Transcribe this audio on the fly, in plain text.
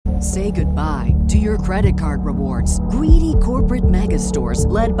Say goodbye to your credit card rewards. Greedy corporate mega stores,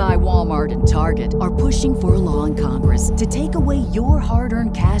 led by Walmart and Target, are pushing for a law in Congress to take away your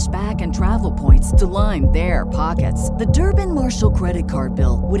hard-earned cash back and travel points to line their pockets. The Durbin-Marshall credit card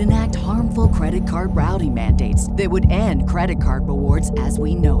bill would enact harmful credit card routing mandates that would end credit card rewards as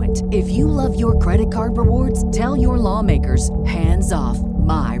we know it. If you love your credit card rewards, tell your lawmakers, hands off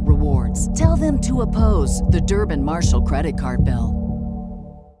my rewards. Tell them to oppose the Durbin-Marshall credit card bill.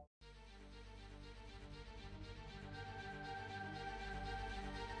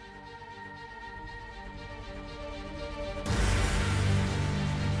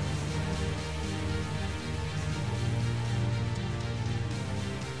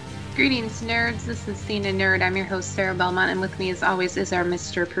 Greetings, nerds. This is Cena Nerd. I'm your host, Sarah Belmont, and with me, as always, is our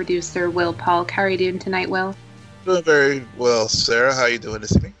Mr. Producer, Will Paul. How are you doing tonight, Will? Doing very well, Sarah. How are you doing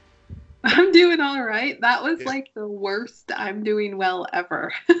this evening? I'm doing all right. That was like the worst I'm doing well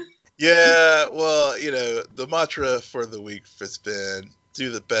ever. Yeah, well, you know, the mantra for the week has been do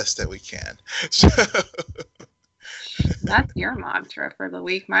the best that we can. So... That's your mantra for the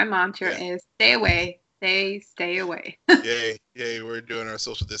week. My mantra is stay away. Stay away. Yay, we're doing our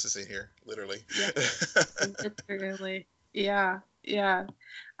social distancing here, literally. Literally. Yeah.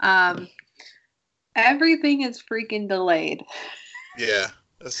 Everything is freaking delayed. Yeah,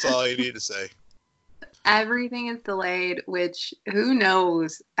 that's all you need to say. Everything is delayed, which who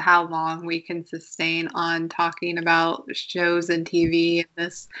knows how long we can sustain on talking about shows and TV in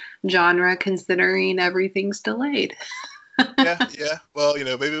this genre, considering everything's delayed. Yeah. Well, you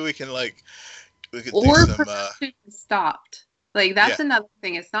know, maybe we can do some production stopped. Like that's another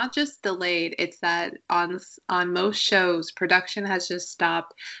thing. It's not just delayed. It's that on most shows, production has just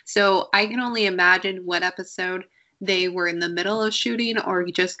stopped. So I can only imagine what episode they were in the middle of shooting or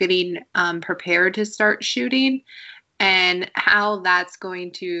just getting prepared to start shooting, and how that's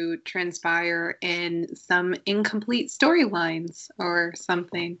going to transpire in some incomplete storylines or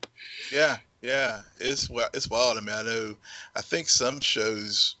something. Yeah. It's wild. I think some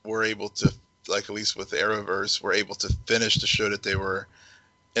shows were able to, like at least with Arrowverse, were able to finish the show that they were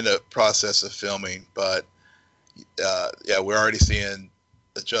in a process of filming. But we're already seeing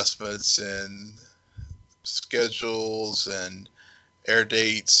adjustments in schedules and air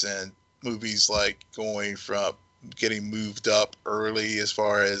dates, and movies like going from getting moved up early as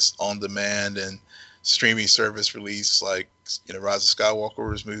far as on demand and streaming service release. Like, you know, Rise of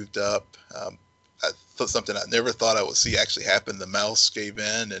Skywalker was moved up. I thought something I never thought I would see actually happen. The Mouse gave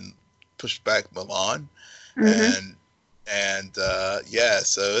in and pushed back Milan. Mm-hmm.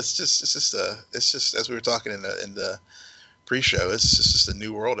 So it's just as we were talking in the pre-show, it's just a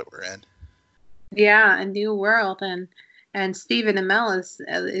new world that we're in. Yeah, a new world, and Stephen Amell is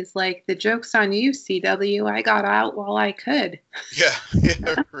like, the joke's on you, CW. I got out while I could. Yeah,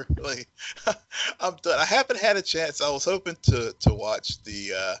 really. I'm done. I haven't had a chance. I was hoping to watch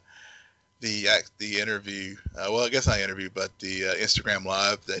the interview. Well, I guess not interview, but the Instagram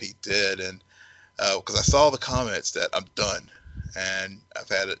Live that he did, and because I saw the comments that I'm done, and I've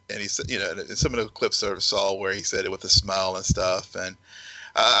had it, and he said, you know, in some of the clips I saw where he said it with a smile and stuff, and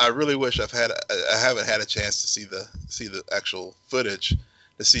I really wish I haven't had a chance to see the actual footage,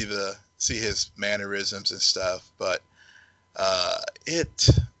 to see his mannerisms and stuff, but I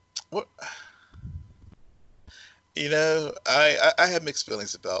have mixed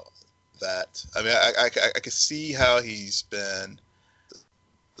feelings about that. I mean, I could see how he's been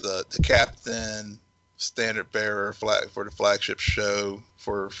the captain, standard bearer for the flagship show,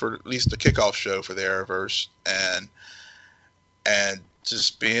 for at least the kickoff show for the Arrowverse, and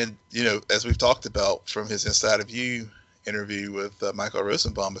just being, you know, as we've talked about from his Inside of You interview with Michael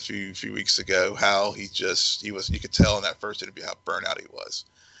Rosenbaum a few weeks ago, how you could tell in that first interview how burnt out he was,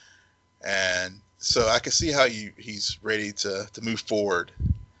 and so I can see how he's ready to move forward.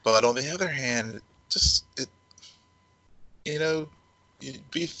 But on the other hand, you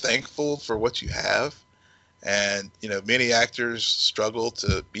be thankful for what you have. And, you know, many actors struggle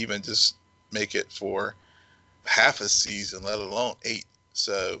to even just make it for half a season, let alone 8.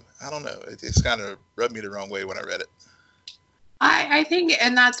 So I don't know. It's kind of rubbed me the wrong way when I read it. I think,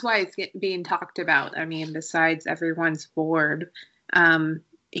 and that's why it's being talked about. I mean, besides everyone's bored,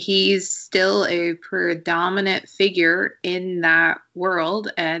 he's still a predominant figure in that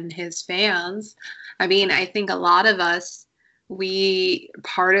world, and his fans. I mean, I think a lot of us, majority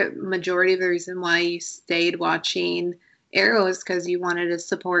of the reason why you stayed watching Arrow is because you wanted to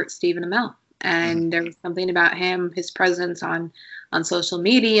support Stephen Amell. And there was something about him, his presence on social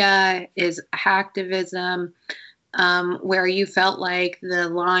media, his hacktivism, where you felt like the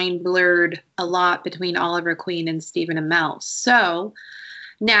line blurred a lot between Oliver Queen and Stephen Amell. So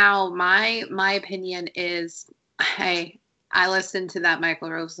Now, my opinion is, hey, I listened to that Michael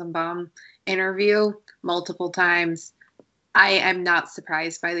Rosenbaum interview multiple times. I am not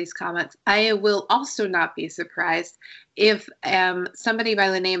surprised by these comments. I will also not be surprised if somebody by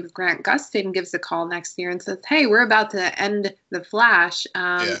the name of Grant Gustin gives a call next year and says, hey, we're about to end The Flash.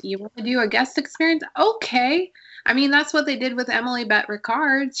 You want to do a guest experience? Okay. I mean, that's what they did with Emily Bett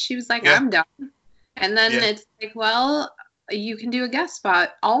Rickards. She was like, I'm done. And then it's like, well, you can do a guest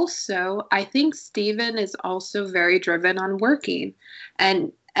spot. Also, I think Steven is also very driven on working.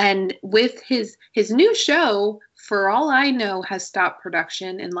 And with his new show, for all I know, has stopped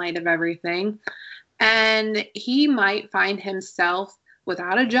production in light of everything. And he might find himself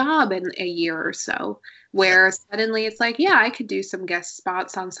without a job in a year or so, where suddenly it's like, yeah, I could do some guest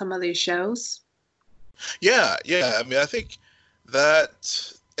spots on some of these shows. Yeah. I mean, I think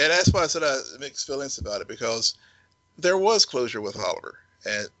that, and that's why I said I have mixed feelings about it, because there was closure with Oliver.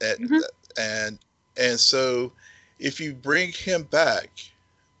 And so if you bring him back,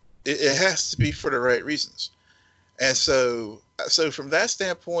 it has to be for the right reasons. And so from that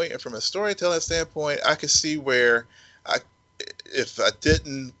standpoint, and from a storytelling standpoint, I could see where if I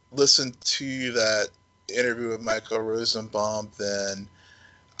didn't listen to that interview with Michael Rosenbaum, then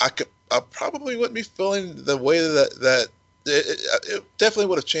I probably wouldn't be feeling the way that it definitely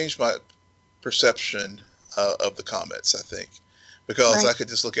would have changed my perception of the comments, I think. Because I could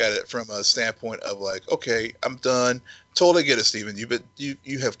just look at it from a standpoint of like, okay, I'm done. Totally get it, Steven.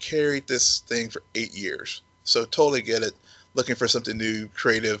 You have carried this thing for 8 years, so totally get it. Looking for something new,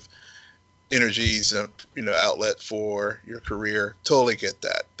 creative energies, outlet for your career. Totally get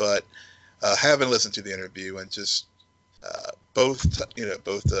that. But having listened to the interview and just both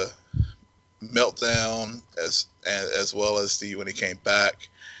the meltdown as well as when he came back.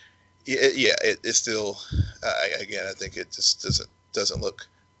 It's still, again, I think it just doesn't look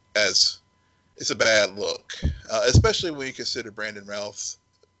as, it's a bad look, especially when you consider Brandon Routh's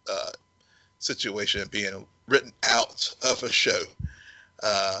situation being written out of a show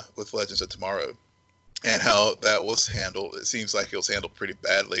with Legends of Tomorrow, and how that was handled. It seems like it was handled pretty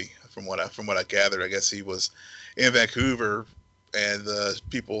badly from what I gathered. I guess he was in Vancouver, and the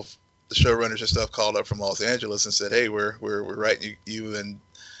showrunners and stuff called up from Los Angeles and said, hey, we're writing you and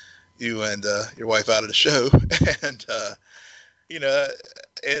your wife out of the show. And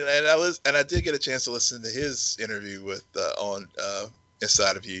and I did get a chance to listen to his interview with on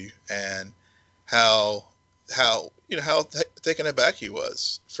Inside of You, and how taken aback he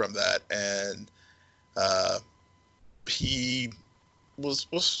was from that, and he was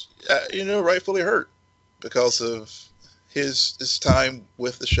rightfully hurt because of his time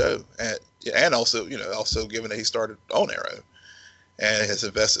with the show, and also given that he started on Arrow and has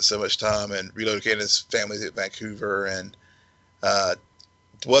invested so much time and relocated his family to Vancouver, and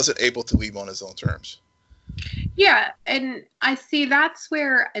wasn't able to leave on his own terms. Yeah, and I see that's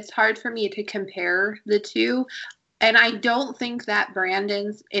where it's hard for me to compare the two. And I don't think that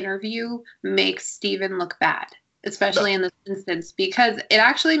Brandon's interview makes Steven look bad, especially in this instance, because it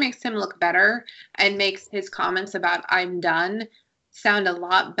actually makes him look better and makes his comments about I'm done sound a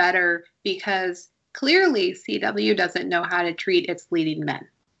lot better, because clearly CW doesn't know how to treat its leading men.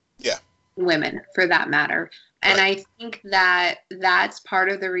 Yeah. Women, for that matter. And I think that that's part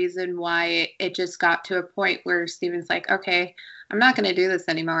of the reason why it just got to a point where Steven's like, okay, I'm not going to do this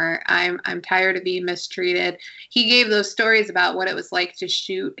anymore. I'm tired of being mistreated. He gave those stories about what it was like to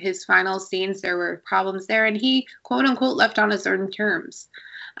shoot his final scenes. There were problems there, and he, quote unquote, left on his own terms.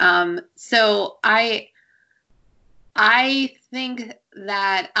 So I think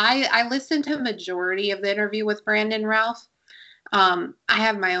that I listened to a majority of the interview with Brandon Routh. I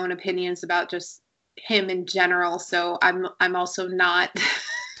have my own opinions about just him in general, so I'm also not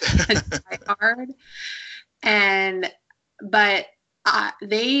hard. But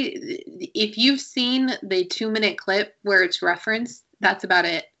if you've seen the 2-minute clip where it's referenced, that's about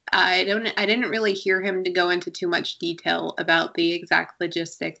it. I didn't really hear him to go into too much detail about the exact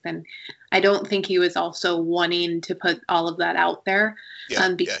logistics, and I don't think he was also wanting to put all of that out there,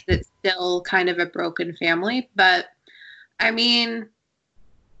 because it's still kind of a broken family. But I mean,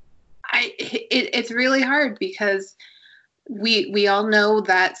 it's really hard, because we all know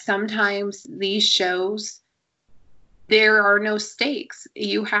that sometimes these shows, there are no stakes.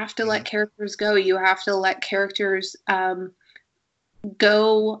 You have to let characters go. You have to let characters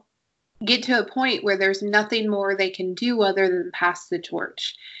get to a point where there's nothing more they can do other than pass the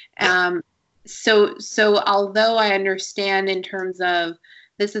torch. So although I understand in terms of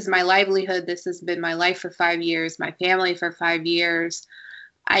this is my livelihood, this has been my life for 5 years, my family for 5 years,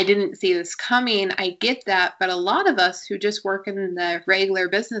 I didn't see this coming. I get that. But a lot of us who just work in the regular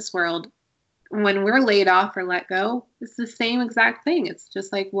business world, when we're laid off or let go, it's the same exact thing. It's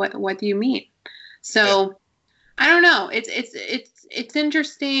just like, what do you mean? So I don't know. It's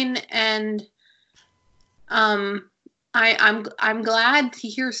interesting, and I'm glad to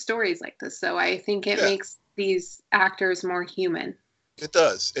hear stories like this. So I think it makes these actors more human. It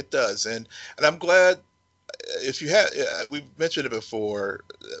does, and I'm glad. If you have, we've mentioned it before.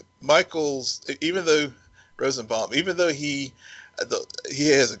 Michael's, even though Rosenbaum, even though he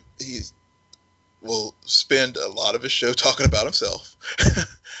will spend a lot of his show talking about himself.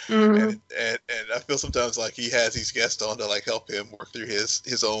 Mm-hmm. and I feel sometimes like he has these guests on to like help him work through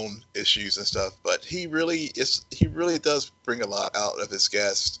his own issues and stuff. But he really does bring a lot out of his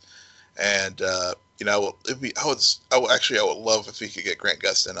guests. And I would love if we could get Grant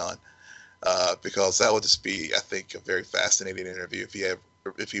Gustin on, because that would just be, I think, a very fascinating interview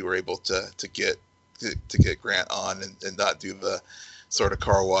if he were able to get Grant on and not do the sort of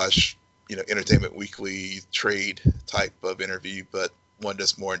car wash, Entertainment Weekly trade type of interview, but one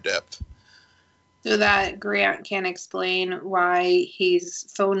that's more in depth. So that Grant can explain why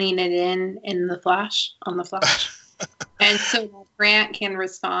he's phoning it in the Flash, on the Flash. And so Grant can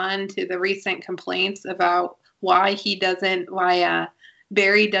respond to the recent complaints about why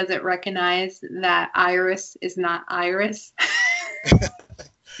Barry doesn't recognize that Iris is not Iris.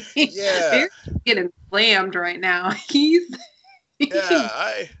 Yeah. Barry's getting slammed right now.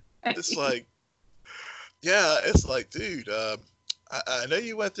 It's like, dude, I know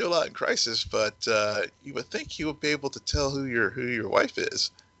you went through a lot in Crisis, but you would think you would be able to tell who your wife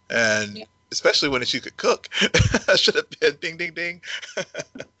is, and especially when she could cook. I should have been ding ding ding.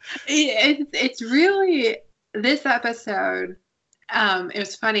 It's really, this episode. It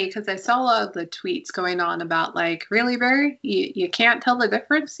was funny because I saw a lot of the tweets going on about like, really, Barry, you can't tell the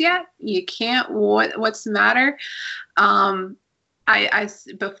difference yet. You can't. What's the matter? I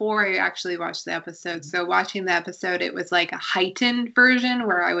before I actually watched the episode, so watching the episode, it was like a heightened version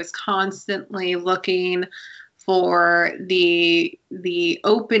where I was constantly looking for the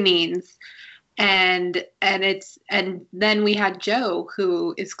openings, and then we had Joe,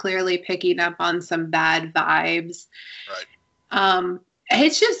 who is clearly picking up on some bad vibes. Right.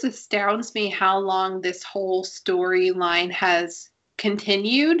 It just astounds me how long this whole storyline has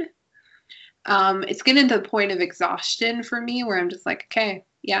continued. It's getting to the point of exhaustion for me, where I'm just like, okay,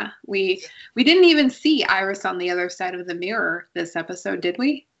 yeah, we didn't even see Iris on the other side of the mirror this episode, did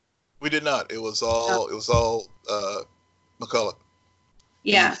we? We did not. It was all McCulloch.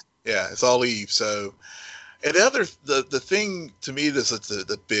 Yeah. Eve. Yeah, it's all Eve. So, and the thing to me, this is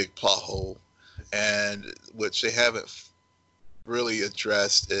the big plot hole, and which they haven't really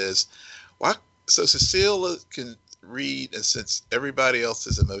addressed, is why. So Cecile can read and sense everybody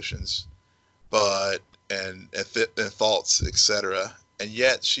else's emotions, and thoughts, etc., and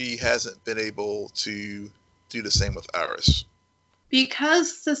yet she hasn't been able to do the same with Iris.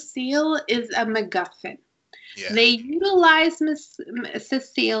 Because Cecile is a MacGuffin. Yeah. They utilize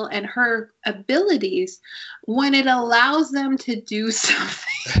Cecile and her abilities when it allows them to do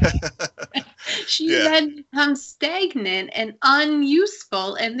something. She then becomes stagnant and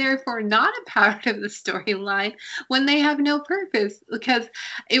unuseful, and therefore not a part of the storyline when they have no purpose. Because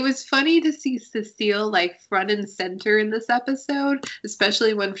it was funny to see Cecile like front and center in this episode,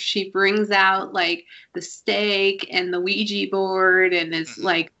 especially when she brings out like the steak and the Ouija board and is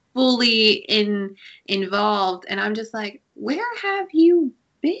like fully involved, and I'm just like, where have you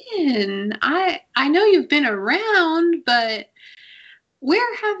been? I know you've been around, but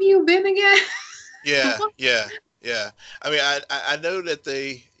where have you been again? Yeah. I mean, I know that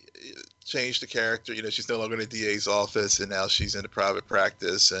they changed the character. She's no longer in the DA's office, and now she's in a private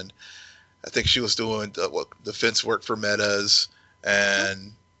practice, and I think she was doing defense work for Meadows,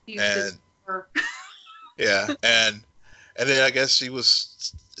 and then I guess she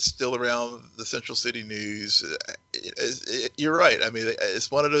was still around the Central City News. You're right. I mean,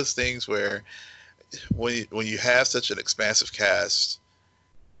 it's one of those things where when you have such an expansive cast,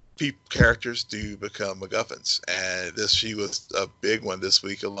 characters do become MacGuffins, and she was a big one this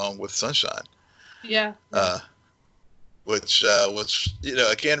week, along with Sunshine. Yeah. Which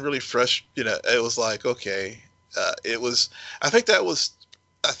again, really fresh. It was like, okay, it was. I think that was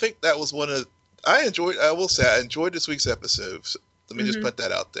one of. I will say I enjoyed this week's episode. So let me just put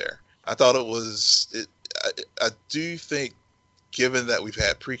that out there. I thought it was. I do think, given that we've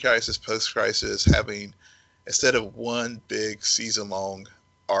had pre-crisis, post-crisis, having instead of one big season-long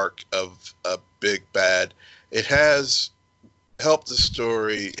arc of a big bad, it has helped the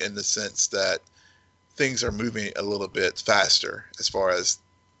story in the sense that things are moving a little bit faster as far as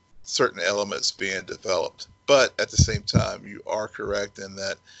certain elements being developed. But at the same time, you are correct in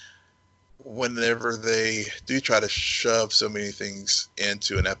that whenever they do try to shove so many things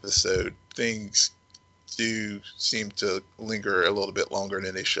into an episode, things do seem to linger a little bit longer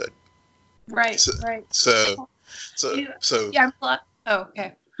than they should. Right, right. Yeah, I'm glad. Oh,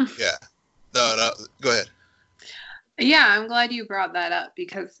 okay. Yeah. No, go ahead. Yeah, I'm glad you brought that up,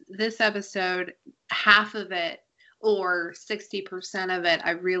 because this episode, half of it, or 60% of it,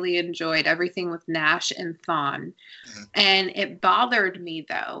 I really enjoyed. Everything with Nash and Thawne. Mm-hmm. And it bothered me,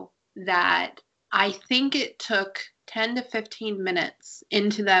 though, that I think it took 10 to 15 minutes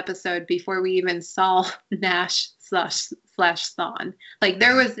into the episode before we even saw Nash slash Thawne. Like,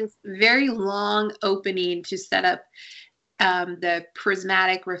 there was this very long opening to set up the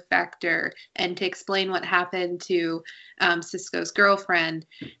prismatic reflector and to explain what happened to Sisko's girlfriend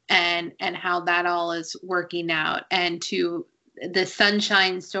and how that all is working out, and to the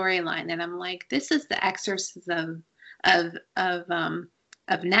Sunshine storyline. And I'm like, this is the exorcism of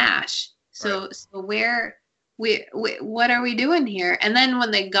Nash. So right. So what are we doing here? And then when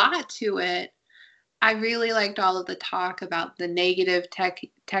they got to it, I really liked all of the talk about the negative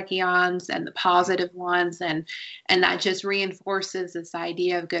tachyons and the positive ones, and that just reinforces this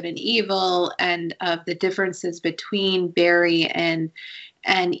idea of good and evil, and of the differences between Barry and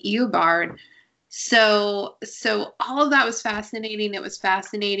Eobard. So all of that was fascinating. It was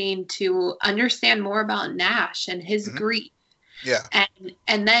fascinating to understand more about Nash and his mm-hmm. grief. Yeah.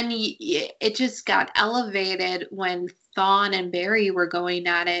 And then it just got elevated when Thawne and Barry were going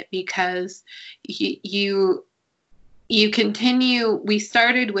at it, because you continue. We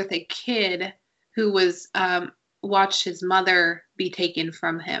started with a kid who was watched his mother be taken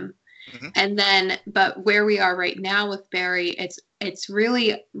from him, mm-hmm. and then but where we are right now with Barry, it's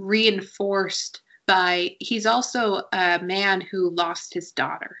really reinforced by he's also a man who lost his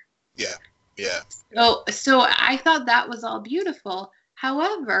daughter. Yeah. Yeah. So I thought that was all beautiful.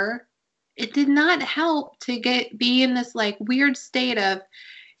 However, it did not help to be in this like weird state of,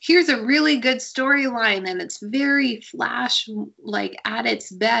 here's a really good storyline and it's very Flash like at its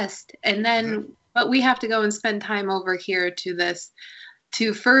best, and then mm-hmm. but we have to go and spend time over here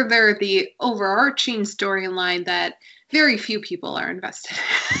to further the overarching storyline that very few people are invested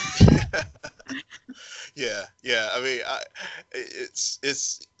in. Yeah. I mean, it's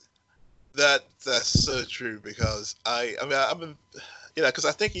that's so true, because because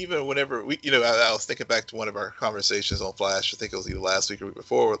I think even whenever we, I was thinking back to one of our conversations on Flash. I think it was either last week or week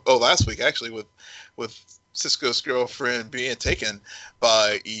before. Last week actually, with Sisko's girlfriend being taken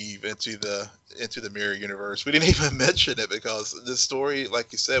by Eve into the mirror universe. We didn't even mention it, because the story,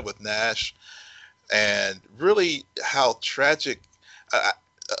 like you said, with Nash, and really how tragic a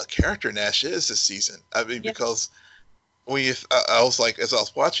character Nash is this season. I mean, yeah. Because I was like, as I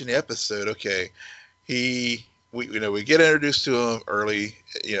was watching the episode, okay, we get introduced to him early,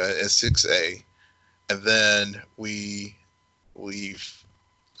 in 6A, and then we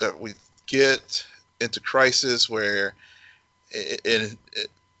get into Crisis, where in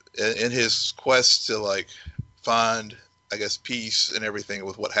his quest to like find, I guess, peace and everything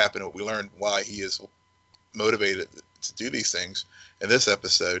with what happened, we learned why he is motivated to do these things. In this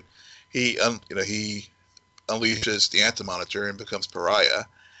episode, he unleashes the Anti-Monitor and becomes Pariah.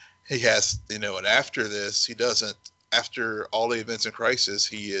 He has, and after this, after all the events in Crisis,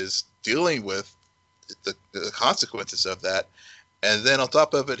 he is dealing with the consequences of that. And then on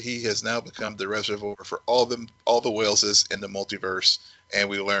top of it, he has now become the reservoir for all the Waleses in the multiverse. And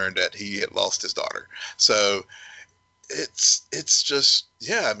we learned that he had lost his daughter. So it's just,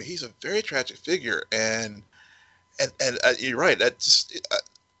 yeah, I mean, he's a very tragic figure. And you're right.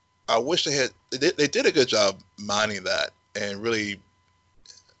 I wish they did a good job mining that and really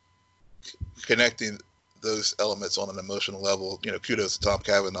connecting those elements on an emotional level. Kudos to Tom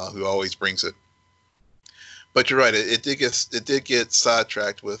Cavanaugh, who always brings it. But you're right; it did get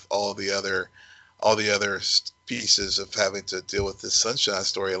sidetracked with all the other pieces of having to deal with this Sunshine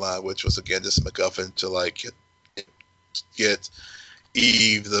storyline, which was again just MacGuffin to like get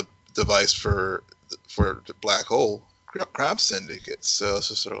Eve the device for the black hole crime syndicate. So it's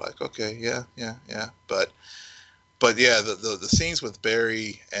just sort of like, okay, yeah. But yeah, the scenes with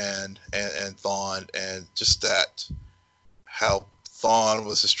Barry and Thawne, and just that, how Thawne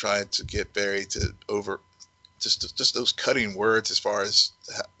was just trying to get Barry to just those cutting words as far as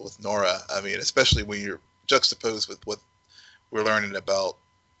with Nora. I mean, especially when you're juxtaposed with what we're learning about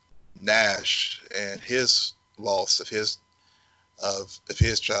Nash and his loss of his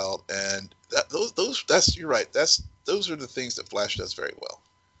child, and you're right. Those are the things that Flash does very well.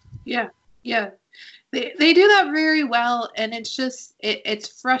 Yeah. They do that very well, and it's just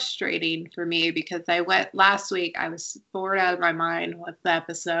it's frustrating for me because I went last week, I was bored out of my mind with the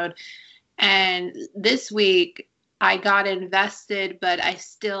episode, and this week I got invested, but I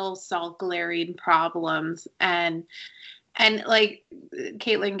still saw glaring problems and like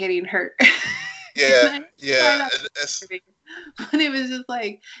Caitlin getting hurt. Yeah. But it was just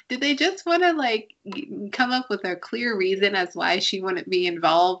like, did they just want to like come up with a clear reason as why she wouldn't be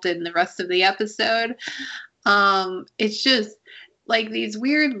involved in the rest of the episode? It's just like these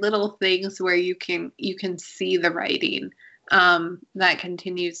weird little things where you can see the writing that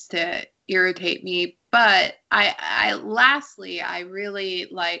continues to irritate me. But lastly, I really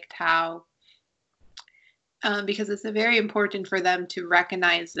liked how because it's very important for them to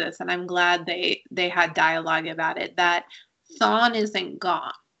recognize this, and I'm glad they had dialogue about it, that Thawne isn't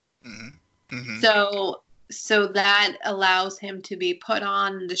gone. Mm-hmm. Mm-hmm. So that allows him to be put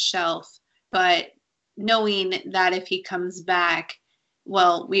on the shelf, but knowing that if he comes back,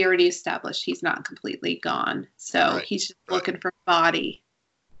 well, we already established he's not completely gone. So he's just looking for a body.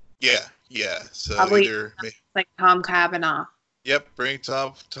 Yeah. So probably either like Tom Cavanaugh. Yep, bring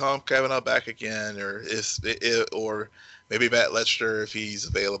Tom Cavanaugh back again, or maybe Matt Letscher if he's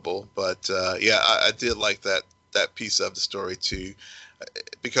available. But I did like that piece of the story too,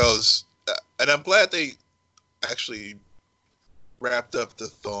 because and I'm glad they actually wrapped up the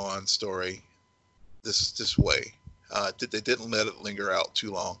Thawne story this way. They didn't let it linger out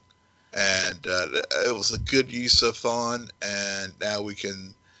too long, and it was a good use of Thawne. And now we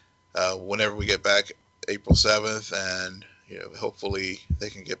can, whenever we get back April 7th, and hopefully they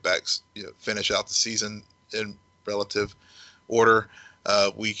can get back, finish out the season in relative order.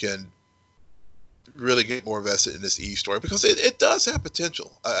 We can really get more invested in this Eve story because it does have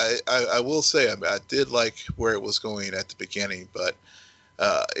potential. I will say, I did like where it was going at the beginning, but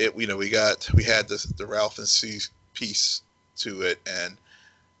we had the Ralph and Sue piece to it,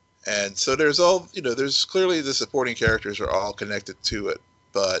 and so there's there's clearly the supporting characters are all connected to it,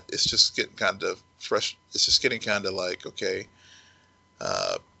 but it's just getting kind of fresh. It's just getting kind of like, okay,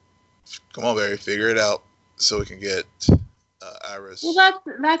 come on, Barry, figure it out so we can get Iris. Well,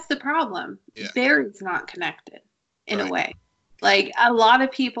 that's the problem. Yeah. Barry's not connected in a way. Like, a lot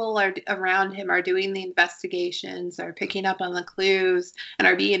of people around him are doing the investigations, are picking up on the clues, and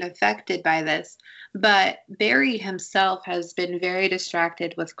are being affected by this. But Barry himself has been very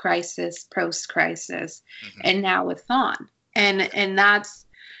distracted with Crisis, post-Crisis, and now with Thawne. And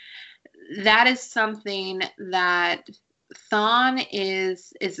that is something that Thawne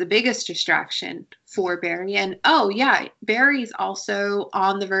is the biggest distraction for Barry. And Barry's also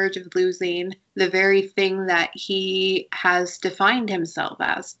on the verge of losing the very thing that he has defined himself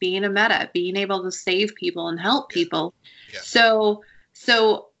as, being a meta, being able to save people and help people. Yeah.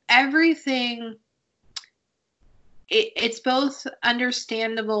 So everything, it's both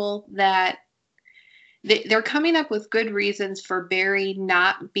understandable that they're coming up with good reasons for Barry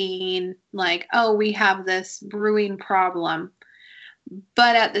not being like, oh, we have this brewing problem.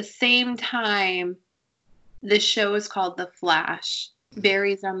 But at the same time, the show is called The Flash.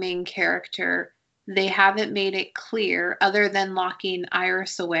 Barry's our main character. They haven't made it clear, other than locking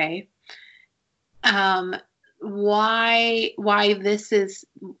Iris away, why this is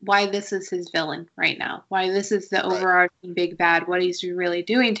his villain right now, why this is the overarching big bad, what he's really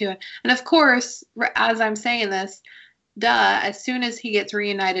doing to it. And of course, as I'm saying this, as soon as he gets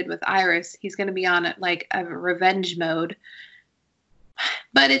reunited with Iris, he's going to be on like a revenge mode.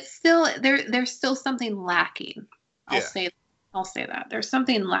 But it's still there's still something lacking. I'll say that there's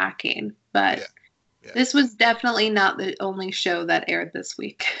something lacking, but this was definitely not the only show that aired this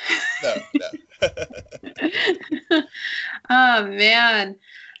week. No. Oh, man.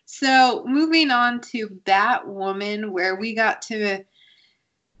 So moving on to Batwoman, where we got to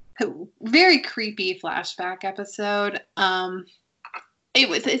a very creepy flashback episode.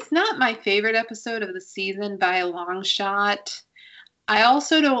 It's not my favorite episode of the season by a long shot. I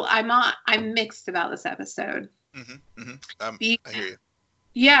also don't. I'm mixed about this episode. I hear you.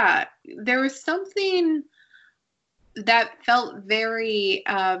 Yeah, there was something that felt very.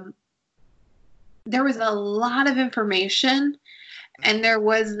 There was a lot of information, and there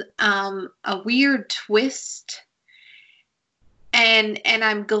was a weird twist. And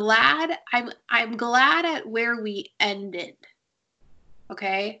I'm glad. I'm glad at where we ended.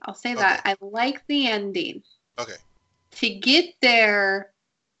 Okay, I'll say that. I like the ending. Okay. To get there,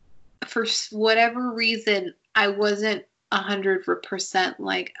 for whatever reason, I wasn't 100%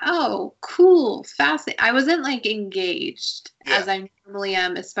 like, oh, cool, fascinating. I wasn't like engaged as I normally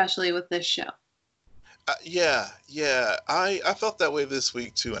am, especially with this show. Yeah. I felt that way this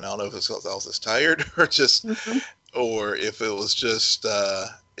week too, and I don't know if it's because I was just tired Mm-hmm. or if it was just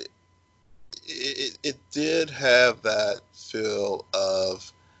it did have that feel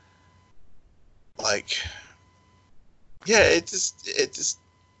of like, yeah, it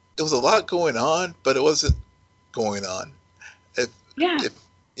was a lot going on, but it wasn't going on. If Yeah. if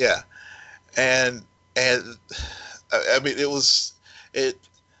yeah, and and I mean it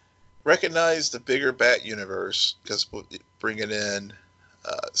recognized the bigger Bat universe because bringing in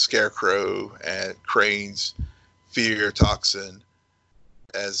Scarecrow and Crane's fear toxin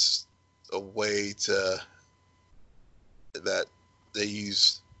as a way to that they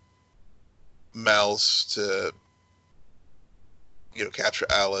use Mouse to capture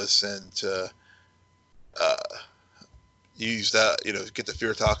Alice and to uh, use that get the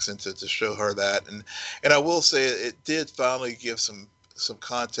fear toxin to show her that and I will say it did finally give some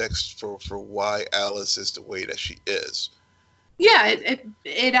context for why Alice is the way that she is. Yeah,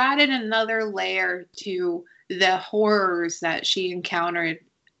 it added another layer to the horrors that she encountered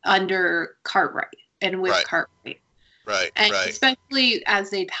under Cartwright and with Right, Cartwright. right, And right. especially as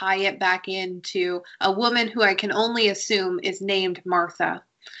they tie it back into a woman who I can only assume is named Martha.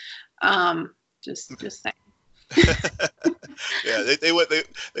 Just saying. Yeah,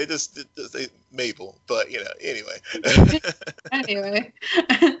 they just they Mabel, but anyway. Anyway,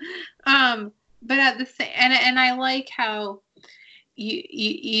 but at the same, and I like how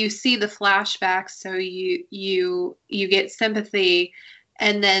you see the flashbacks, so you get sympathy,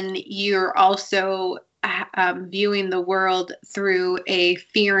 and then you're also viewing the world through a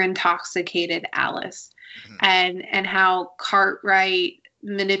fear intoxicated Alice, Mhm. and how Cartwright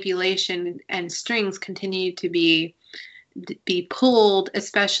manipulation and strings continue to be pulled,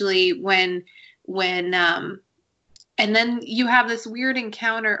 especially when and then you have this weird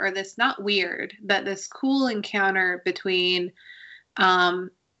encounter, or this not weird, but this cool encounter between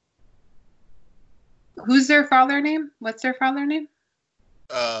who's their father name? What's their father name?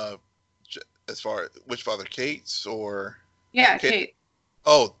 uh as far as which father, Kate's or Yeah, Kate? Kate.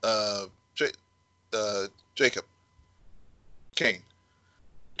 Oh, Jacob Kane.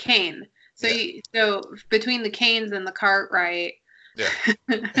 Kane. So Yeah, so between the Kanes and the Cartwright, yeah.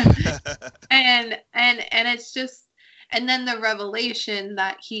 and it's just, and then the revelation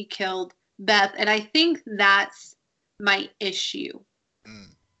that he killed Beth, and I think that's my issue. Mm,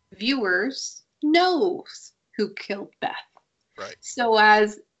 Viewers knows who killed Beth. right, So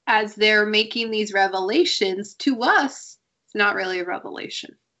as they're making these revelations to us, it's not really a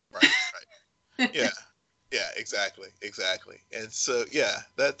revelation. right, right. Yeah, yeah, exactly, and so yeah,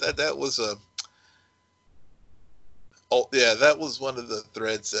 that was a yeah, that was one of the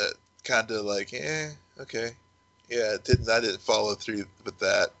threads that kind of like, okay, yeah, I didn't follow through with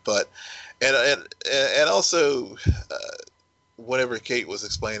that, but and also whenever Kate was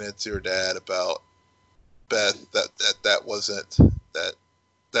explaining to her dad about Beth, that wasn't that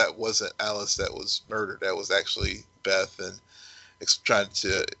that wasn't Alice that was murdered, that was actually Beth, and trying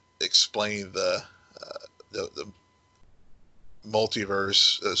to explain the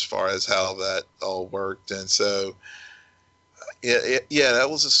multiverse as far as how that all worked, and so yeah, that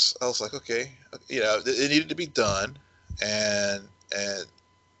was just, I was like, okay, it needed to be done, and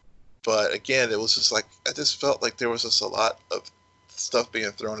but again, it was just like I just felt like there was just a lot of stuff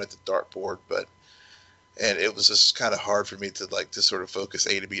being thrown at the dartboard, but and it was just kind of hard for me to like to sort of focus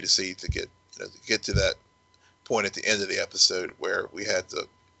A to B to C to get to get to that point at the end of the episode where we had the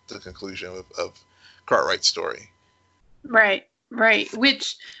conclusion of Cartwright's story. Right, right.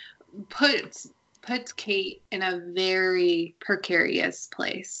 Which puts Kate in a very precarious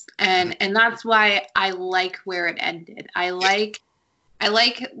place. And that's why I like where it ended. I like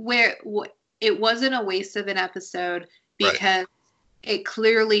where it wasn't a waste of an episode, Right. because it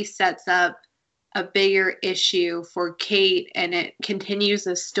clearly sets up a bigger issue for Kate, and it continues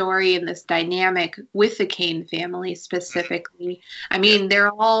the story and this dynamic with the Kane family specifically. I mean, Yeah.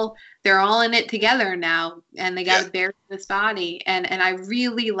 they're all in it together now, and they got Yeah. to bury this body, and I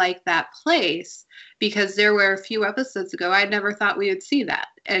really like that place, because there were a few episodes ago I never thought we would see that,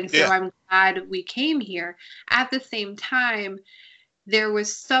 and so Yeah. I'm glad we came here. At the same time, there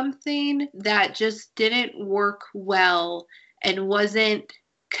was something that just didn't work well and wasn't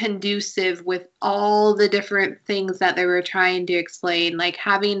conducive with all the different things that they were trying to explain, like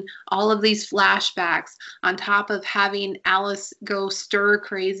having all of these flashbacks on top of having Alice go stir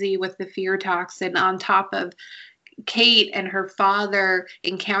crazy with the fear toxin, on top of Kate and her father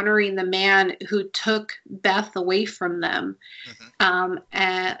encountering the man who took Beth away from them, Hmm.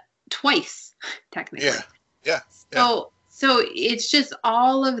 twice technically. Yeah. Yeah. Yeah. So So it's just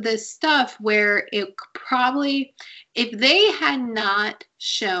all of this stuff where it probably, if they had not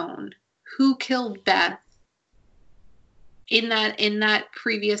shown who killed Beth in that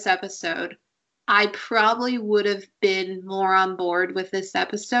previous episode, I probably would have been more on board with this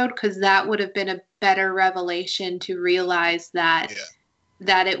episode, because that would have been a better revelation to realize that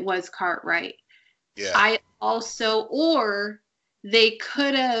it was Cartwright. Yeah. I also, or they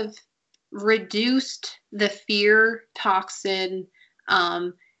could have reduced the fear toxin,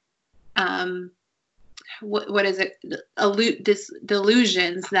 what is it,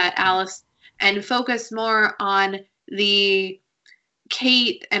 delusions that Alice, and focus more on the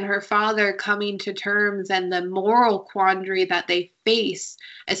Kate and her father coming to terms and the moral quandary that they face,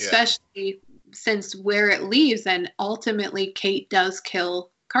 especially since where it leaves, and ultimately Kate does kill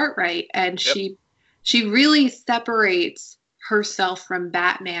Cartwright, and she really separates herself from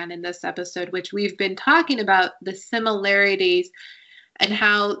Batman in this episode, which we've been talking about the similarities and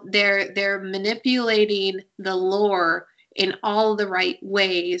how they're manipulating the lore in all the right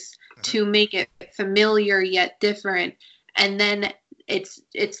ways to make it familiar yet different. And then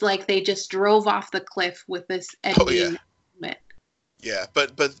it's like they just drove off the cliff with this ending. Yeah,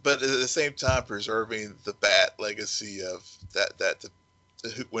 but at the same time preserving the Bat legacy of that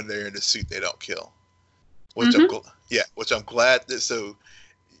when they're in the suit they don't kill, which I'm glad that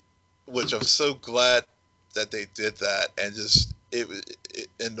which I'm so glad that they did that, and just it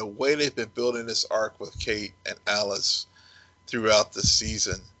in the way they've been building this arc with Kate and Alice throughout the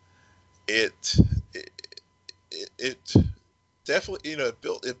season, it definitely,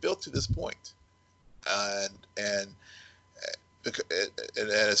 it built to this point, and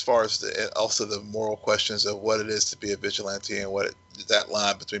as far as also the moral questions of what it is to be a vigilante, and that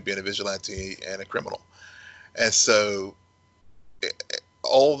line between being a vigilante and a criminal. And so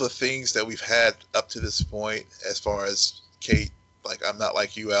all the things that we've had up to this point, as far as Kate, like, I'm not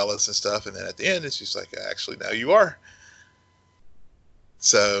like you, Alice, and stuff, and then at the end it's just like, actually now you are.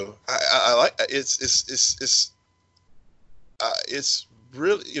 So I like it's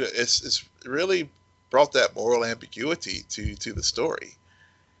really, it's really brought that moral ambiguity to the story,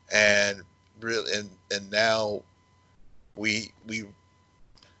 and really, and now we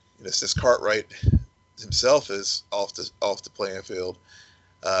since Cartwright himself is off the playing field,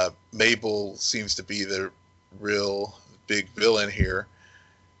 Mabel seems to be the real big villain here.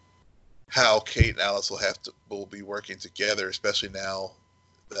 How Kate and Alice will be working together, especially now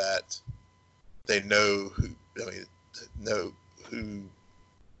that they know who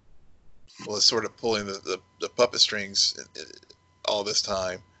was sort of pulling the puppet strings all this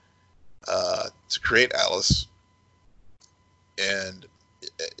time to create Alice. And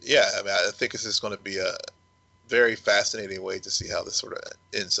I think this is going to be a very fascinating way to see how this sort of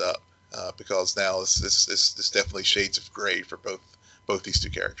ends up, because now it's definitely shades of gray for both these two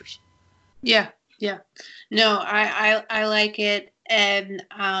characters. Yeah. No, I like it, and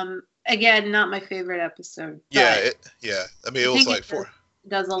again, not my favorite episode. I mean, it was like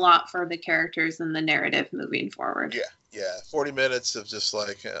does a lot for the characters and the narrative moving forward. 40 minutes of just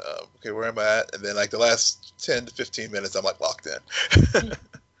like, okay, where am I at? And then like the last 10 to 15 minutes, I'm like locked in.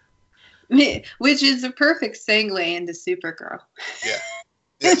 Which is a perfect segue into Supergirl. Yeah.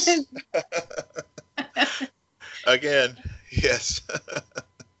 Yes. Again, yes.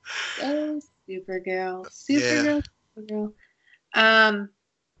 Oh, Supergirl. Supergirl.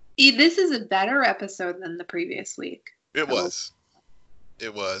 This is a better episode than the previous week. It was.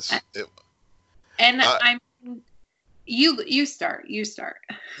 And you start.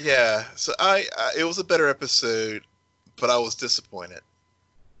 Yeah. So it was a better episode, but I was disappointed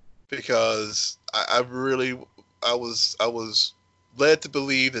because I was led to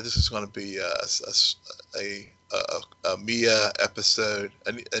believe that this was going to be a Mia episode,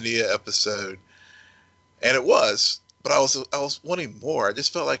 a Nia episode, and it was. But I was wanting more. I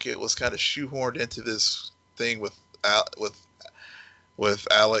just felt like it was kind of shoehorned into this thing with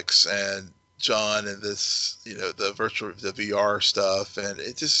Alex and John and this, the VR stuff, and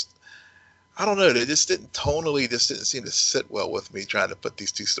it just, I don't know, it just didn't seem to sit well with me trying to put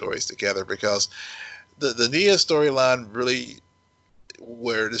these two stories together, because the Nia storyline really,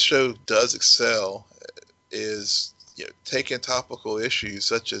 where the show does excel, is taking topical issues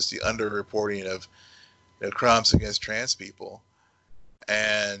such as the underreporting of crimes against trans people,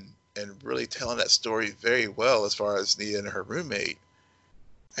 and really telling that story very well as far as Nia and her roommate.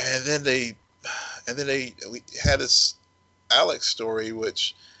 And then we had this Alex story,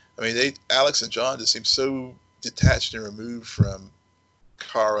 which, I mean, Alex and John just seem so detached and removed from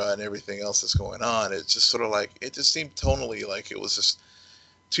Kara and everything else that's going on. It's just sort of like, it just seemed tonally like it was just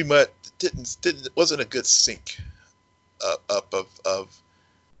too much. Wasn't a good sync up of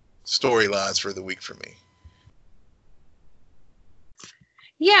storylines for the week for me.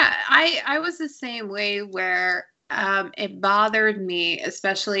 Yeah, I was the same way where it bothered me,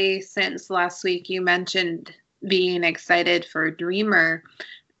 especially since last week you mentioned being excited for Dreamer.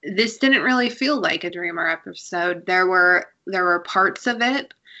 This didn't really feel like a Dreamer episode. There were parts of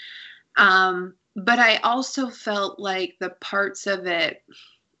it, but I also felt like the parts of it,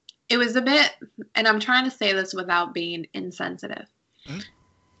 it was a bit, and I'm trying to say this without being insensitive. Mm-hmm.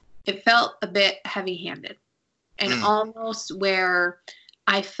 It felt a bit heavy-handed, and almost where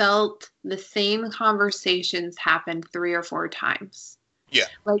I felt the same conversations happened 3 or 4 times. Yeah.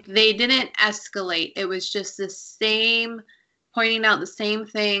 Like they didn't escalate. It was just the same, pointing out the same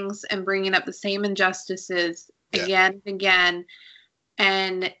things and bringing up the same injustices again and again.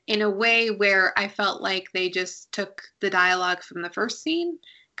 And in a way where I felt like they just took the dialogue from the first scene,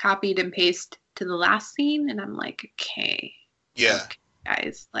 copied and pasted to the last scene. And I'm like, okay. Yeah. Okay,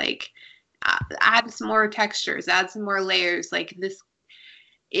 guys, like add some more textures, add some more layers. Like this.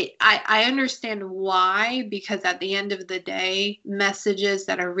 I understand why, because at the end of the day, messages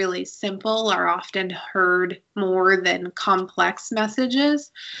that are really simple are often heard more than complex messages.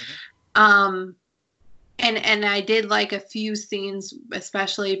 Mm-hmm. And I did like a few scenes,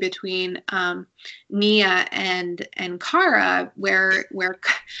 especially between Nia and Kara, where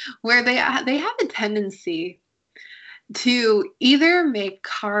they have a tendency to either make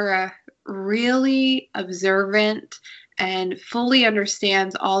Kara really observant and fully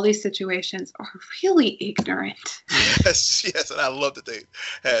understands all these situations, are really ignorant. Yes, and I love that they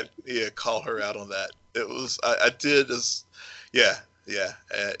had call her out on that. It was I did as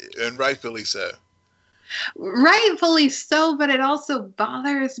and rightfully so. Rightfully so, but it also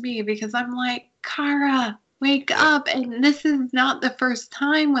bothers me because I'm like, Kara, wake up! And this is not the first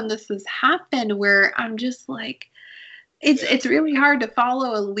time when this has happened. Where I'm just like. It's really hard to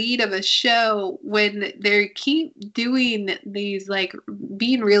follow a lead of a show when they keep doing these, like,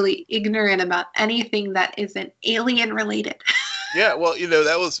 being really ignorant about anything that isn't alien related. Yeah, well,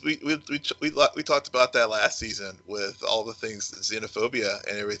 that was we talked about that last season with all the things, xenophobia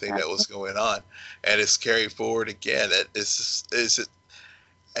and everything that was going on, and it's carried forward again.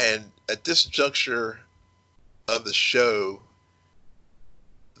 And at this juncture of the show,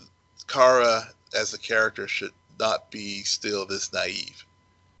 Kara as a character should not be still this naive.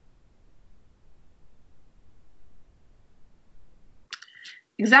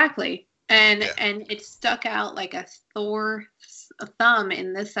 Exactly. And it stuck out like a sore thumb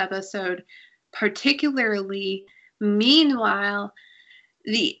in this episode, particularly. Meanwhile,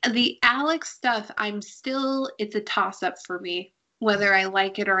 the Alex stuff, it's a toss-up for me, whether I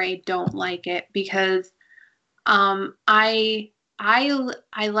like it or I don't like it, because I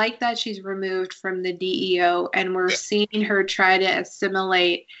like that she's removed from the DEO and we're seeing her try to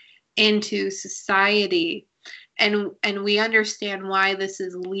assimilate into society. And we understand why this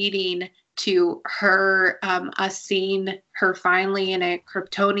is leading to her, us seeing her finally in a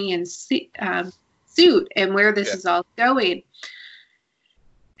Kryptonian suit and where this is all going.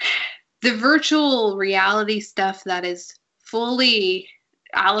 The virtual reality stuff that is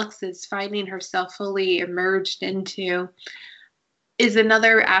Alex is finding herself fully emerged into is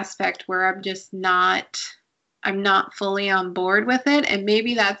another aspect where I'm not fully on board with it. And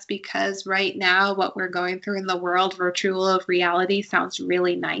maybe that's because right now what we're going through in the world, virtual reality, sounds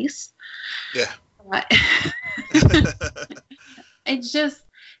really nice. Yeah. But it's just,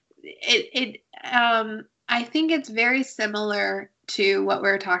 I think it's very similar to what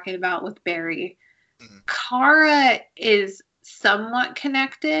we're talking about with Barry. Mm-hmm. Kara is somewhat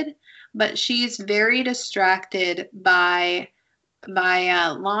connected, but she's very distracted by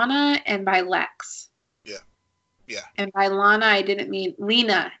Lana and by Lex. Yeah. And by Lana, I didn't mean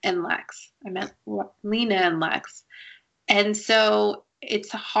Lena and Lex. I meant Lena and Lex. And so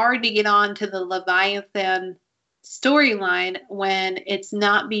it's hard to get on to the Leviathan storyline when it's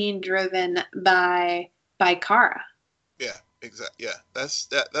not being driven by Kara. Yeah, exactly. Yeah, that's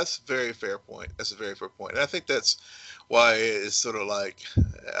a very fair point. That's a very fair point. And I think that's why it's sort of like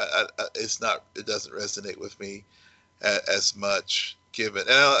it doesn't resonate with me as much, given,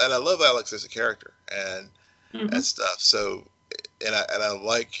 and I love Alex as a character and stuff. So, and I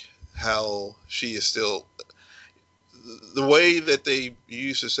like how she is still, the way that they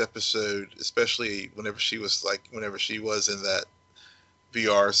use this episode, especially whenever she was in that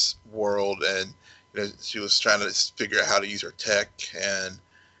VR world, and she was trying to figure out how to use her tech, and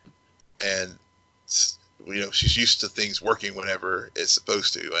she's used to things working whenever it's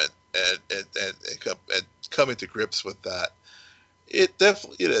supposed to, and coming to grips with that. It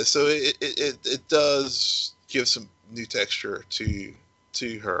definitely, so it does give some new texture to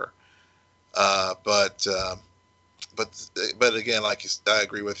her. But again, like I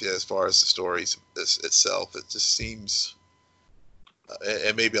agree with you as far as the stories itself. It just seems,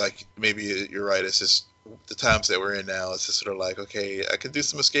 and maybe you're right. It's just the times that we're in now. It's just sort of like, okay, I can do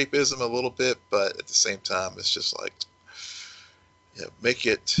some escapism a little bit, but at the same time, it's just like, make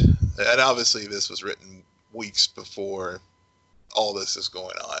it. And obviously, this was written weeks before all this is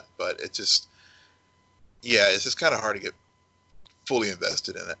going on, but it just, it's just kind of hard to get fully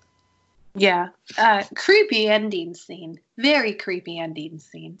invested in it. Yeah. Creepy ending scene. Very creepy ending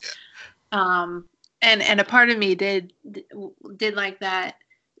scene. Yeah. And a part of me did like that.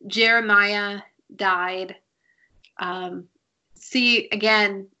 Jeremiah died. See,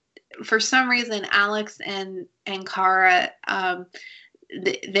 again, for some reason, Alex and Kara,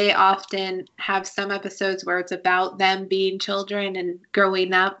 they often have some episodes where it's about them being children and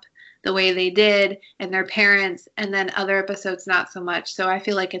growing up the way they did and their parents, and then other episodes not so much. So I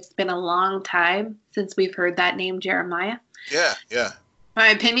feel like it's been a long time since we've heard that name, Jeremiah. Yeah. My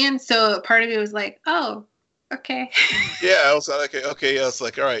opinion. So part of me was like, oh, okay. Yeah, I was like, okay. I was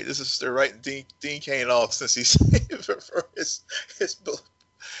like, all right, they're writing Dean Cain off since he's for his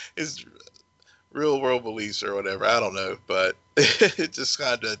real world beliefs or whatever. I don't know, but it just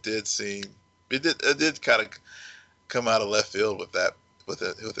kind of did seem it did kind of come out of left field with that. With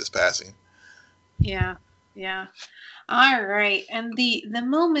his passing. Yeah. All right. And the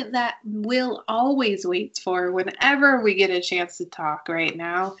moment that Will always waits for whenever we get a chance to talk right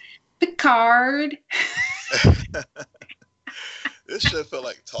now, Picard. This should feel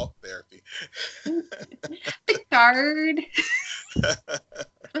like talk therapy. Picard. I'm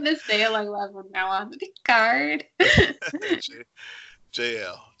going to say it like that from now on. Picard.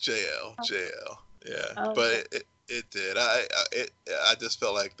 JL. Yeah. But it did. I just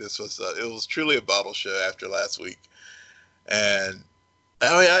felt like this was it was truly a bottle show after last week, and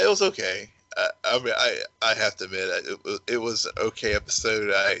I mean it was okay. I have to admit it was an okay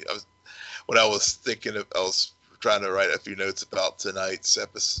episode. I was trying to write a few notes about tonight's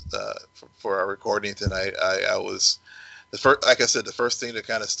episode for our recording tonight. I was like I said, the first thing that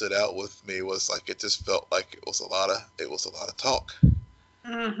kind of stood out with me was like it just felt like it was a lot of talk.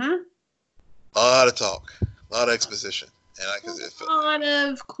 Mm-hmm. A lot of talk. A lot of exposition. And a lot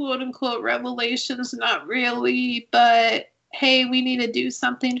of quote-unquote revelations, not really, but hey, we need to do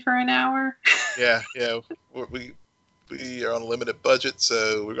something for an hour. Yeah. We are on a limited budget,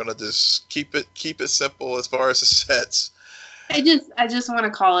 so we're gonna just keep it simple as far as the sets. I just want to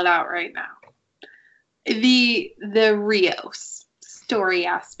call it out right now. The Rios story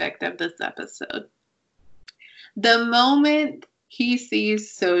aspect of this episode. The moment he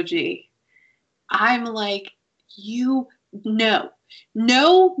sees Soji, I'm like, no.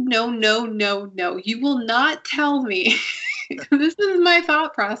 You will not tell me. This is my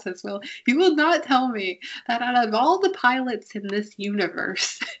thought process, Will. You will not tell me that out of all the pilots in this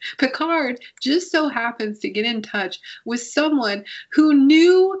universe, Picard just so happens to get in touch with someone who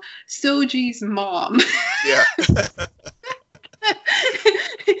knew Soji's mom. Yeah.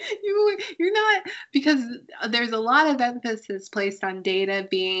 You're not, because there's a lot of emphasis placed on Data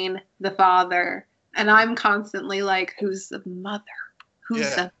being the father, and I'm constantly like, who's the mother?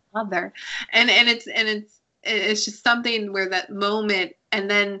 The mother? And it's just something where that moment, and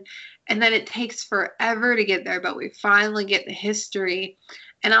then it takes forever to get there, but we finally get the history.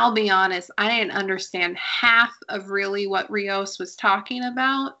 And I'll be honest, I didn't understand half of really what Rios was talking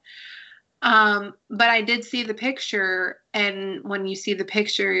about. But I did see the picture, and when you see the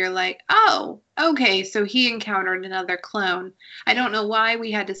picture, you're like, oh, okay, so he encountered another clone. I don't know why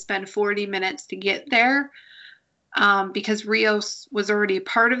we had to spend 40 minutes to get there, because Rios was already a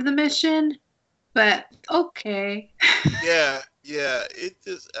part of the mission, but okay. Yeah, it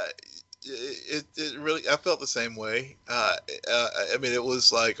just, it really, I felt the same way. I mean, it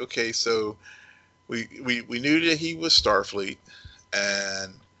was like, okay, so we knew that he was Starfleet,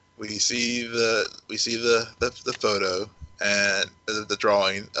 and we see the photo and the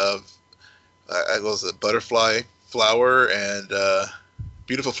drawing of it was a butterfly flower and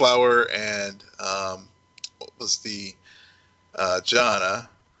beautiful flower, and what was the jhana,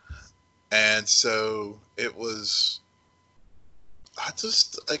 and so it was. I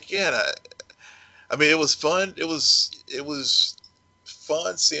mean, it was fun. It was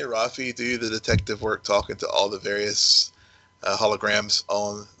fun seeing Rafi do the detective work, talking to all the various holograms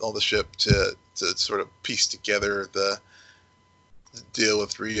on the ship to sort of piece together the deal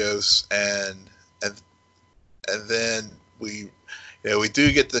with Rios, and then we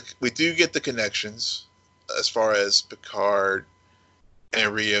do get the connections as far as Picard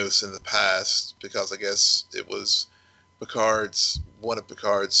and Rios in the past, because I guess it was one of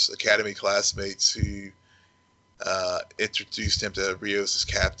Picard's academy classmates who introduced him to Rios as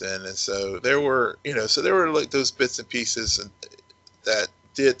captain, and so there were like those bits and pieces that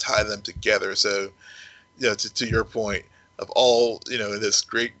did tie them together. So, to your point, of all, in this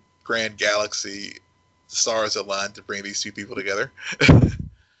great grand galaxy, the stars aligned to bring these two people together.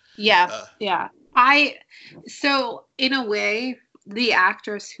 Yeah. So in a way, the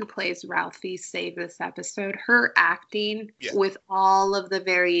actress who plays Ralphie saved this episode. Her acting with all of the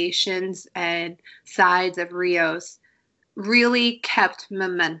variations and sides of Rios really kept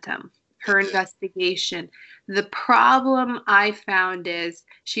momentum. Her investigation. The problem I found is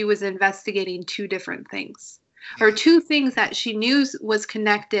she was investigating two different things. Or two things that she knew was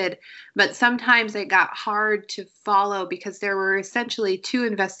connected, but sometimes it got hard to follow because there were essentially two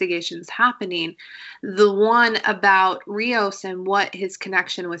investigations happening. The one about Rios and what his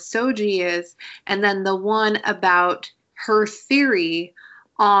connection with Soji is, and then the one about her theory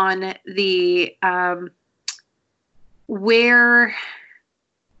on the where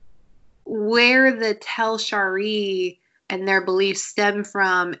the Tel Shari and their beliefs stem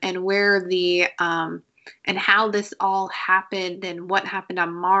from, and where the and how this all happened, and what happened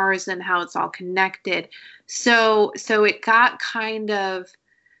on Mars, and how it's all connected. So it got kind of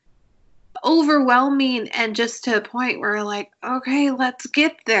overwhelming, and just to a point where we're like, okay, let's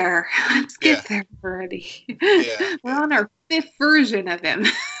get there. Let's get there already. Yeah. We're on our 5th version of him.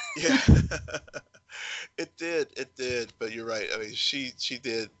 Yeah. It did, but you're right. I mean, she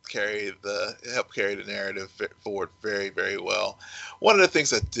did help carry the narrative forward very, very well. One of the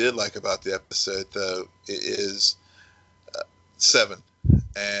things I did like about the episode, though, is Seven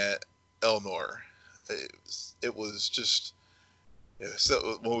and Elnor. It was just,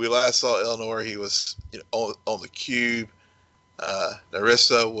 so when we last saw Elnor, he was on the cube.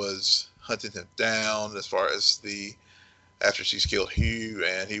 Narissa was hunting him down as far as after she's killed Hugh,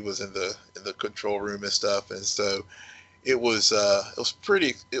 and he was in the control room and stuff, and so it was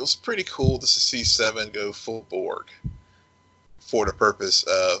pretty cool to see Seven go full Borg for the purpose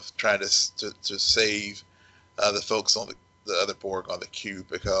of trying to save the folks on the other Borg on the cube,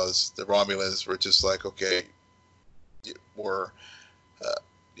 because the Romulans were just like, okay, we're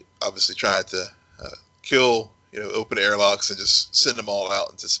obviously trying to kill, open airlocks and just send them all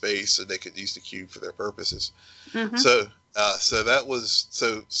out into space so they could use the cube for their purposes. Mm-hmm. So that was,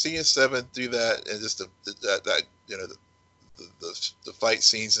 seeing Seven do that, and just the fight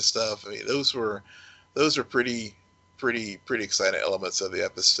scenes and stuff. I mean, those were pretty exciting elements of the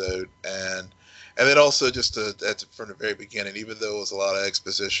episode, and then also just from the very beginning, even though it was a lot of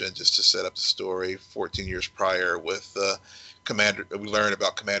exposition just to set up the story 14 years prior with Commander, we learned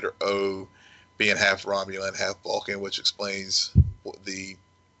about Commander O being half Romulan, half Vulcan, which explains what the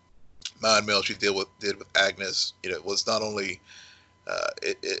mind meld she did with Agnes. It was not only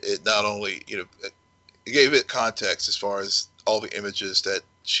it gave it context as far as all the images that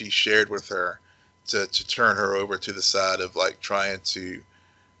she shared with her to turn her over to the side of like trying to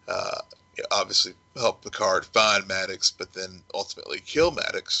obviously help Picard find Maddox, but then ultimately kill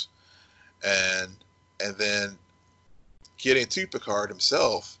Maddox, and then getting to Picard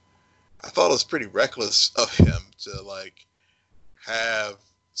himself. I thought it was pretty reckless of him to like have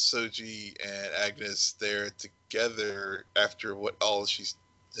Soji and Agnes there together after what all she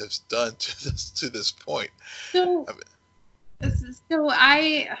has done to this point. So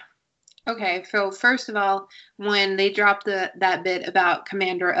first of all, when they dropped that bit about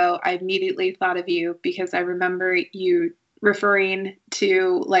Commander O, I immediately thought of you, because I remember you referring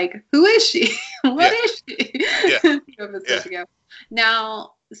to like, who is she? What is she? Ago.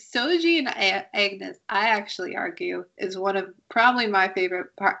 Now, Soji and Agnes, I actually argue, is one of probably my favorite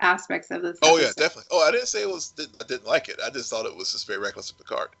aspects of this episode. Oh, yeah, definitely. Oh, I didn't say I didn't like it. I just thought it was just very reckless of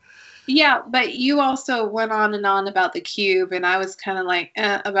Picard. Yeah, but you also went on and on about the cube, and I was kind of like,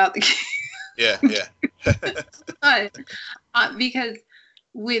 about the cube. Yeah. Because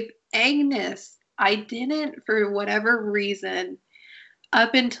with Agnes, I didn't, for whatever reason,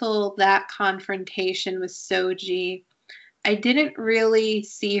 up until that confrontation with Soji, I didn't really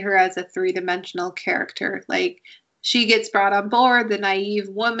see her as a three-dimensional character. Like, she gets brought on board, the naive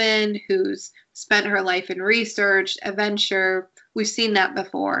woman who's spent her life in research, adventure. We've seen that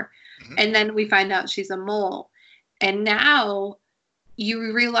before. Mm-hmm. And then we find out she's a mole. And now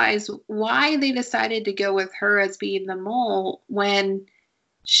you realize why they decided to go with her as being the mole, when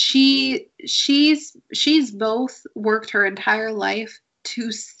she's both worked her entire life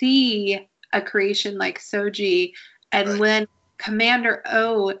to see a creation like Soji. And right. When Commander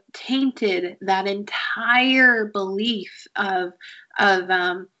O tainted that entire belief of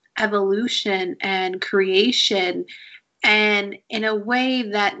evolution and creation, and in a way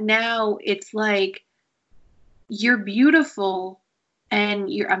that now it's like, you're beautiful and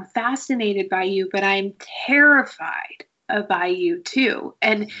I'm fascinated by you, but I'm terrified by you too.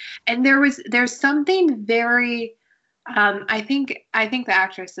 And there's something very, I think the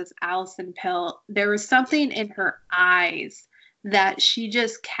actress is Alison Pill. There was something in her eyes that she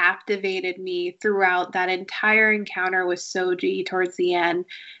just captivated me throughout that entire encounter with Soji towards the end,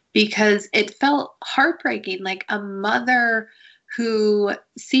 because it felt heartbreaking, like a mother who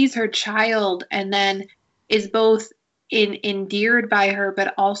sees her child and then is both endeared by her,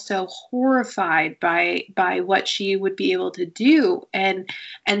 but also horrified by what she would be able to do. And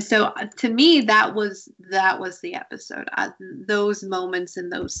so to me, that was the episode. Those moments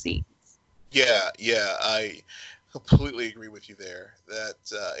and those scenes. Yeah, I completely agree with you there. That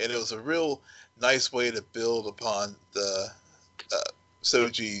and it was a real nice way to build upon the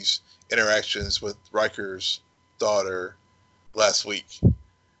Soji's interactions with Riker's daughter last week,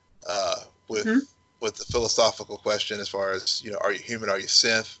 with the philosophical question as far as, are you human, are you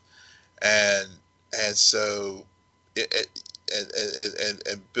synth, and so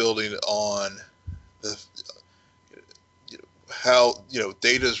and building on the how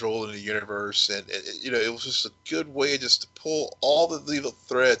Data's role in the universe, and it was just a good way just to pull all the little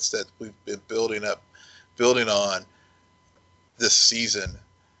threads that we've been building on this season.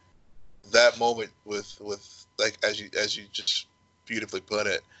 That moment with like as you just beautifully put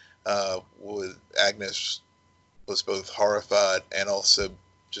it, with Agnes was both horrified and also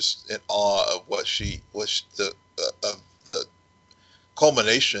just in awe of what the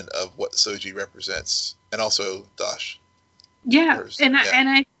culmination of what Soji represents, and also Dash. Yeah, and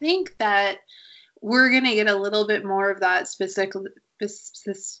I think that we're gonna get a little bit more of that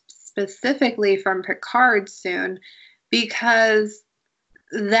specifically from Picard soon, because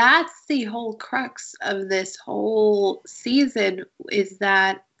that's the whole crux of this whole season, is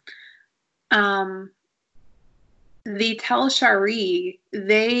that the Tel Shari,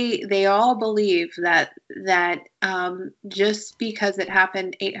 they all believe that just because it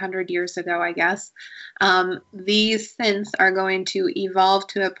happened 800 years ago, I guess, these synths are going to evolve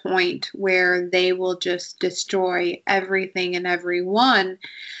to a point where they will just destroy everything and everyone.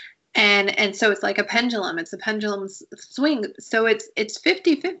 And so it's like a pendulum. It's a pendulum swing. So it's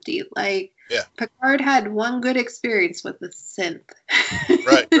 50-50. Like, yeah. Picard had one good experience with the synth.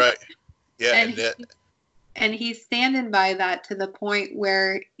 Right. Yeah, and he's standing by that to the point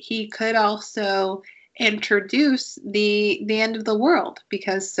where he could also introduce the end of the world,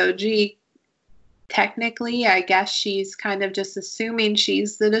 because Soji, technically, I guess she's kind of just assuming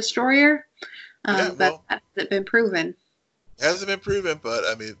she's the destroyer. But hasn't been proven. Hasn't been proven, but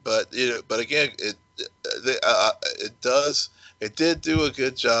I mean, but again, it did do a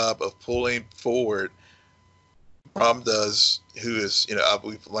good job of pulling forward. Ram does, who is,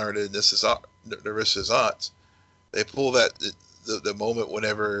 we've learned, and this is Narissa's aunt. They pull that the moment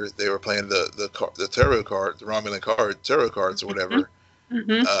whenever they were playing the tarot card, the Romulan tarot cards or whatever,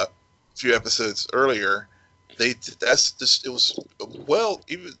 a few episodes earlier. It was well,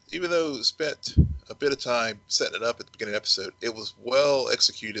 even though it spent a bit of time setting it up at the beginning of the episode, it was well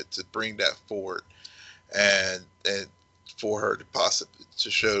executed to bring that forward, and for her to possibly to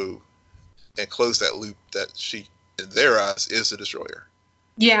show and close that loop that she, in their eyes, is the destroyer.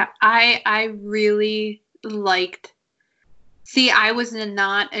 Yeah, I really liked. See, I was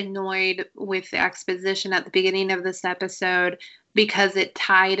not annoyed with the exposition at the beginning of this episode, because it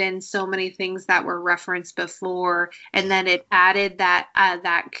tied in so many things that were referenced before, and then it added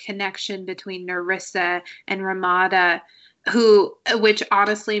that connection between Narissa and Ramada, which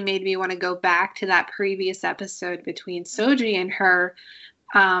honestly made me want to go back to that previous episode between Soji and her,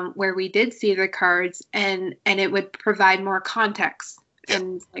 where we did see the cards, and it would provide more context. Yeah.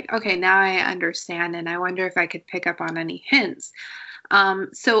 And like, okay, now I understand, and I wonder if I could pick up on any hints.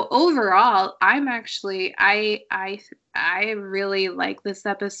 So overall, I'm actually, I really like this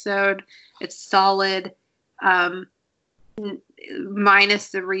episode. It's solid, minus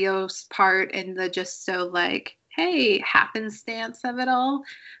the Rios part and the just so like, hey, happenstance of it all.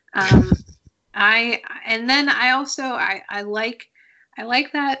 I like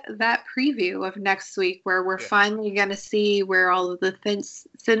that preview of next week, where we're finally going to see where all of the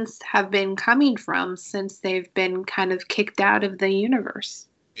synths have been coming from since they've been kind of kicked out of the universe.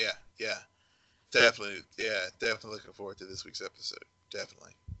 Yeah. Definitely looking forward to this week's episode.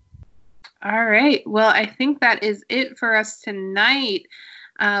 Definitely. All right. Well, I think that is it for us tonight.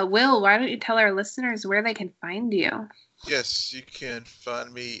 Will, why don't you tell our listeners where they can find you? Yes, you can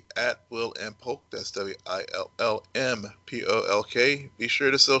find me at Will M. Polk. That's WILLMPOLK. Be sure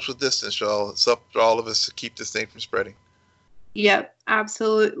to social distance, y'all. It's up to all of us to keep this thing from spreading. Yep,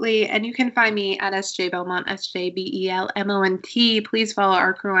 absolutely. And you can find me at SJ Belmont, SJBELMONT. Please follow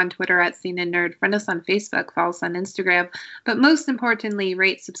our crew on Twitter at Scene and Nerd. Friend us on Facebook, follow us on Instagram. But most importantly,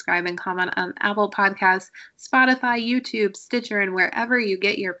 rate, subscribe, and comment on Apple Podcasts, Spotify, YouTube, Stitcher, and wherever you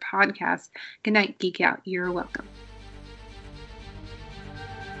get your podcasts. Good night, Geek Out. You're welcome.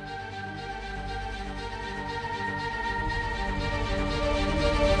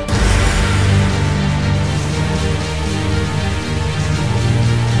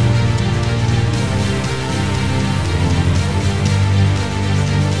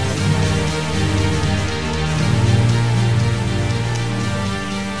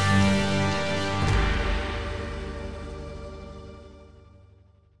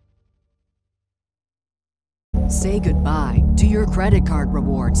 Say goodbye to your credit card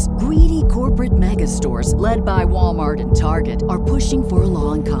rewards. Greedy corporate mega stores, led by Walmart and Target, are pushing for a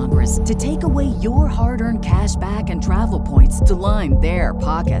law in Congress to take away your hard-earned cash back and travel points to line their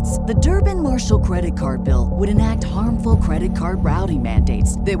pockets. The Durbin-Marshall credit card bill would enact harmful credit card routing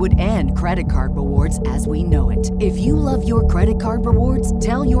mandates that would end credit card rewards as we know it. If you love your credit card rewards,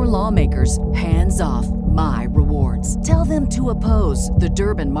 tell your lawmakers, hands off my rewards. Tell them to oppose the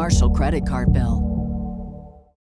Durbin-Marshall credit card bill.